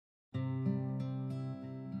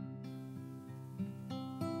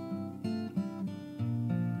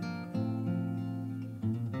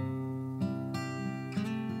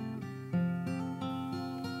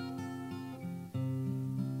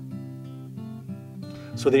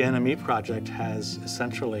So the NME project has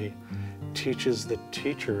essentially teaches the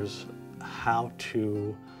teachers how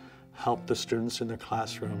to help the students in their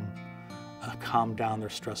classroom calm down their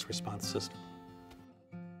stress response system.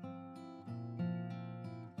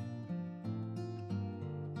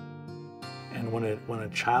 And when a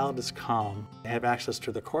child is calm, they have access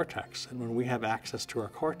to the cortex. And when we have access to our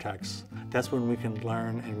cortex, that's when we can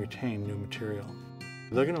learn and retain new material.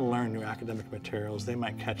 They're going to learn new academic materials. They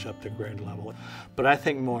might catch up to grade level. But I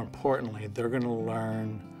think more importantly, they're going to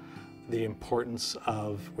learn the importance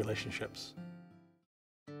of relationships.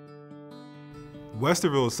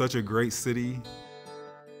 Westerville is such a great city,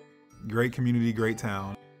 great community, great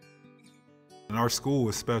town. And our school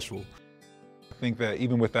is special. I think that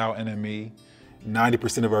even without NME,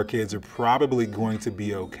 90% of our kids are probably going to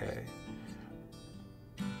be okay.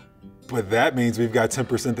 But that means we've got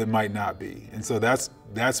 10% that might not be. And so that's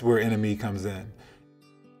where NME comes in.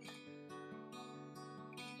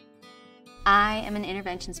 I am an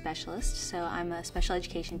intervention specialist, so I'm a special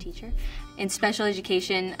education teacher. In special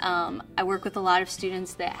education, I work with a lot of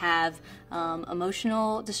students that have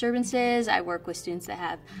emotional disturbances. I work with students that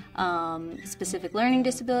have specific learning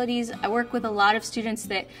disabilities. I work with a lot of students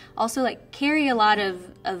that also carry a lot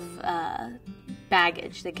of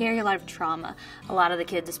baggage. They carry a lot of trauma. A lot of the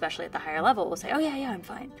kids, especially at the higher level, will say, "Oh yeah, I'm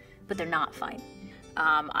fine," but they're not fine.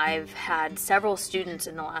 I've had several students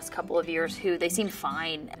in the last couple of years who they seem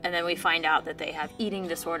fine, and then we find out that they have eating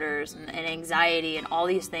disorders and anxiety and all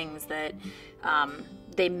these things that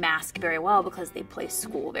they mask very well because they play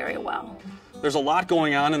school very well. There's a lot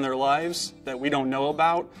going on in their lives that we don't know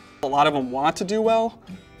about. A lot of them want to do well.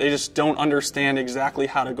 They just don't understand exactly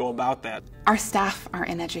how to go about that. Our staff are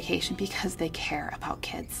in education because they care about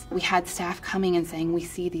kids. We had staff coming and saying, we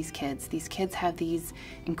see these kids have these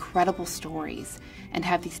incredible stories and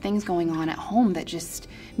have these things going on at home that just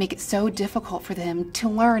make it so difficult for them to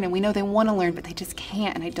learn, and we know they want to learn, but they just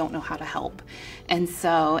can't, and I don't know how to help. And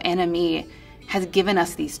so NME has given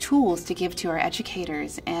us these tools to give to our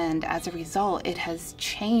educators, and as a result, it has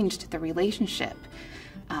changed the relationship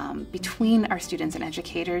between our students and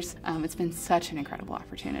educators. It's been such an incredible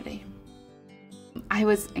opportunity. I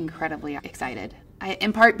was incredibly excited,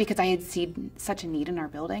 in part because I had seen such a need in our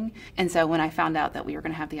building, and so when I found out that we were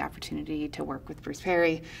going to have the opportunity to work with Bruce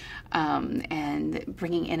Perry and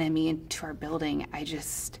bringing NME into our building,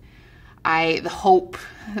 the hope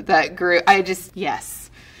that grew, yes,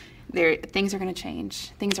 things are going to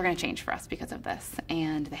change. Things are going to change for us because of this,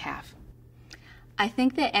 and they have. I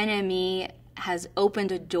think that NME has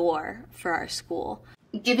opened a door for our school.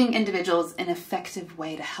 Giving individuals an effective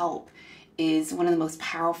way to help is one of the most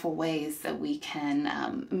powerful ways that we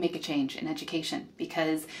can make a change in education,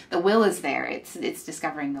 because the will is there. It's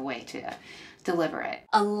discovering the way to deliver it.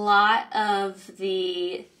 A lot of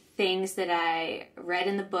the things that I read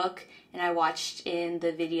in the book and I watched in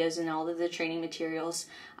the videos and all of the training materials,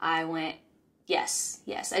 I went, yes.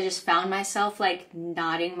 I just found myself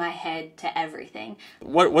nodding my head to everything.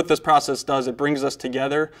 What this process does, it brings us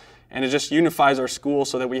together and it just unifies our school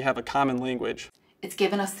so that we have a common language. It's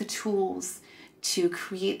given us the tools to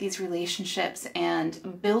create these relationships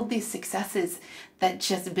and build these successes that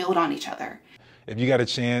just build on each other. If you got a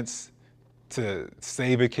chance to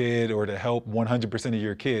save a kid or to help 100% of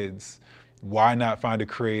your kids, why not find a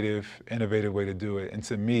creative, innovative way to do it? And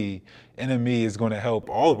to me, NME is going to help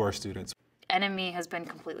all of our students. NME has been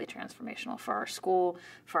completely transformational for our school,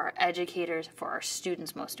 for our educators, for our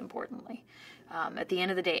students most importantly. At the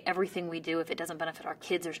end of the day, everything we do, if it doesn't benefit our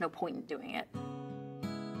kids, there's no point in doing it.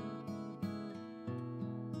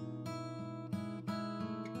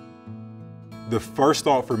 The first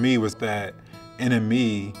thought for me was that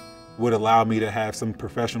NME would allow me to have some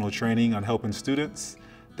professional training on helping students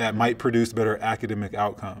that might produce better academic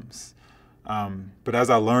outcomes. But as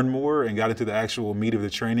I learned more and got into the actual meat of the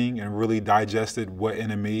training and really digested what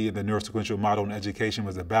NME, the Neurosequential Model in education,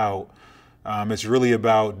 was about, it's really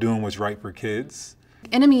about doing what's right for kids.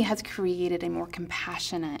 NME has created a more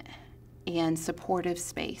compassionate and supportive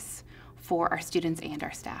space for our students and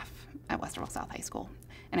our staff at Westerville South High School.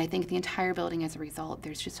 And I think the entire building, as a result,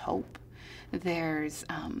 there's just hope. There's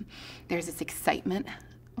this excitement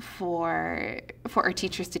for our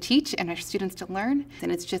teachers to teach and our students to learn. And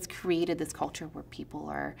it's just created this culture where people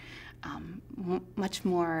are much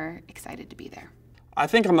more excited to be there. I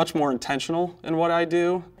think I'm much more intentional in what I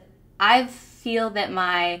do. I feel that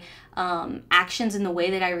my actions and the way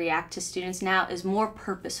that I react to students now is more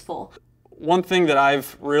purposeful. One thing that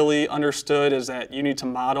I've really understood is that you need to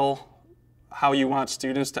model how you want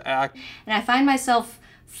students to act. And I find myself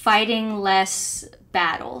fighting less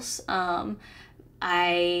battles.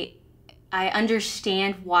 I I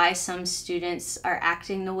understand why some students are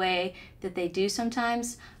acting the way that they do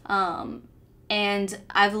sometimes, and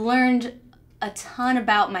I've learned a ton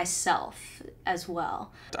about myself as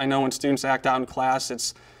well. I know when students act out in class,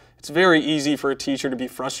 it's very easy for a teacher to be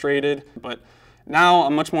frustrated, but now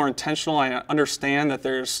I'm much more intentional. I understand that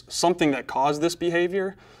there's something that caused this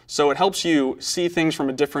behavior, so it helps you see things from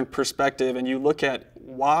a different perspective, and you look at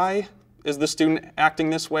why is the student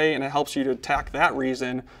acting this way, and it helps you to attack that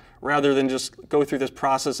reason rather than just go through this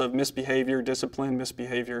process of misbehavior, discipline,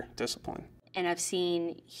 misbehavior, discipline. And I've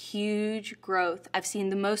seen huge growth. I've seen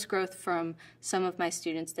the most growth from some of my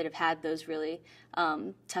students that have had those really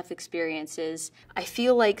tough experiences. I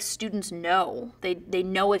feel like students know. They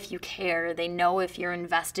know if you care. They know if you're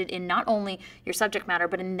invested in not only your subject matter,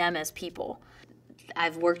 but in them as people.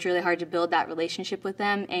 I've worked really hard to build that relationship with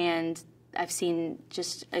them, and I've seen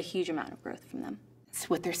just a huge amount of growth from them.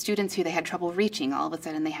 With their students who they had trouble reaching, all of a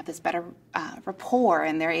sudden they have this better rapport,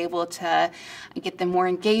 and they're able to get them more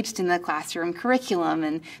engaged in the classroom curriculum,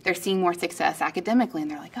 and they're seeing more success academically, and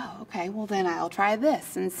they're like, oh, okay, well then I'll try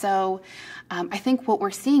this. And so I think what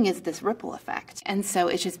we're seeing is this ripple effect, and so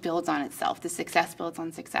it just builds on itself. The success builds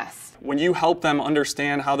on success. When you help them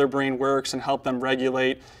understand how their brain works and help them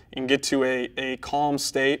regulate and get to a calm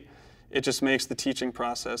state, it just makes the teaching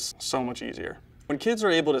process so much easier. When kids are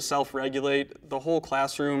able to self-regulate, the whole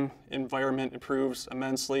classroom environment improves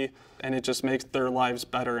immensely, and it just makes their lives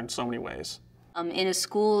better in so many ways. In a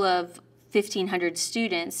school of 1,500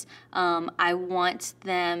 students, I want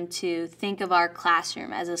them to think of our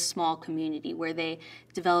classroom as a small community where they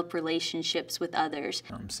develop relationships with others.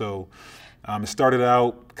 It started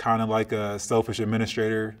out kind of like a selfish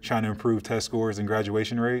administrator trying to improve test scores and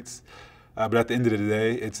graduation rates. But at the end of the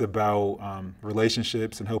day, it's about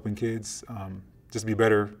relationships and helping kids just be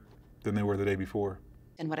better than they were the day before.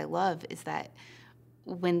 And what I love is that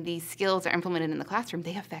when these skills are implemented in the classroom,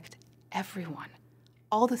 they affect everyone.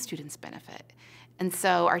 All the students benefit. And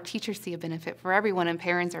so our teachers see a benefit for everyone, and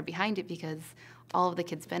parents are behind it because all of the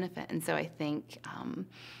kids benefit. And so I think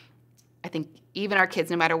even our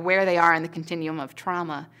kids, no matter where they are in the continuum of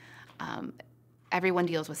trauma, everyone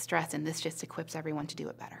deals with stress, and this just equips everyone to do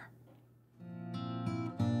it better.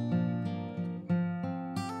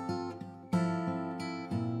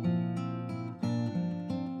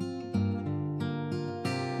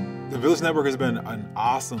 The Village Network has been an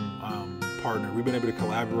awesome partner. We've been able to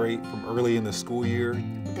collaborate from early in the school year.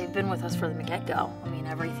 They've been with us from the get-go. I mean,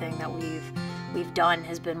 everything that we've done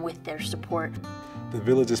has been with their support. The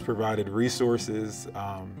Village has provided resources,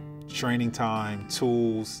 training time,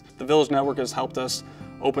 tools. The Village Network has helped us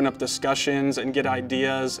open up discussions and get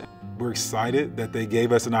ideas. We're excited that they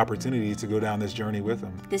gave us an opportunity to go down this journey with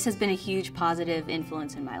them. This has been a huge positive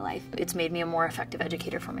influence in my life. It's made me a more effective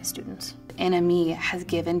educator for my students. NME has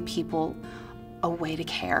given people a way to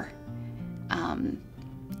care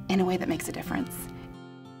in a way that makes a difference.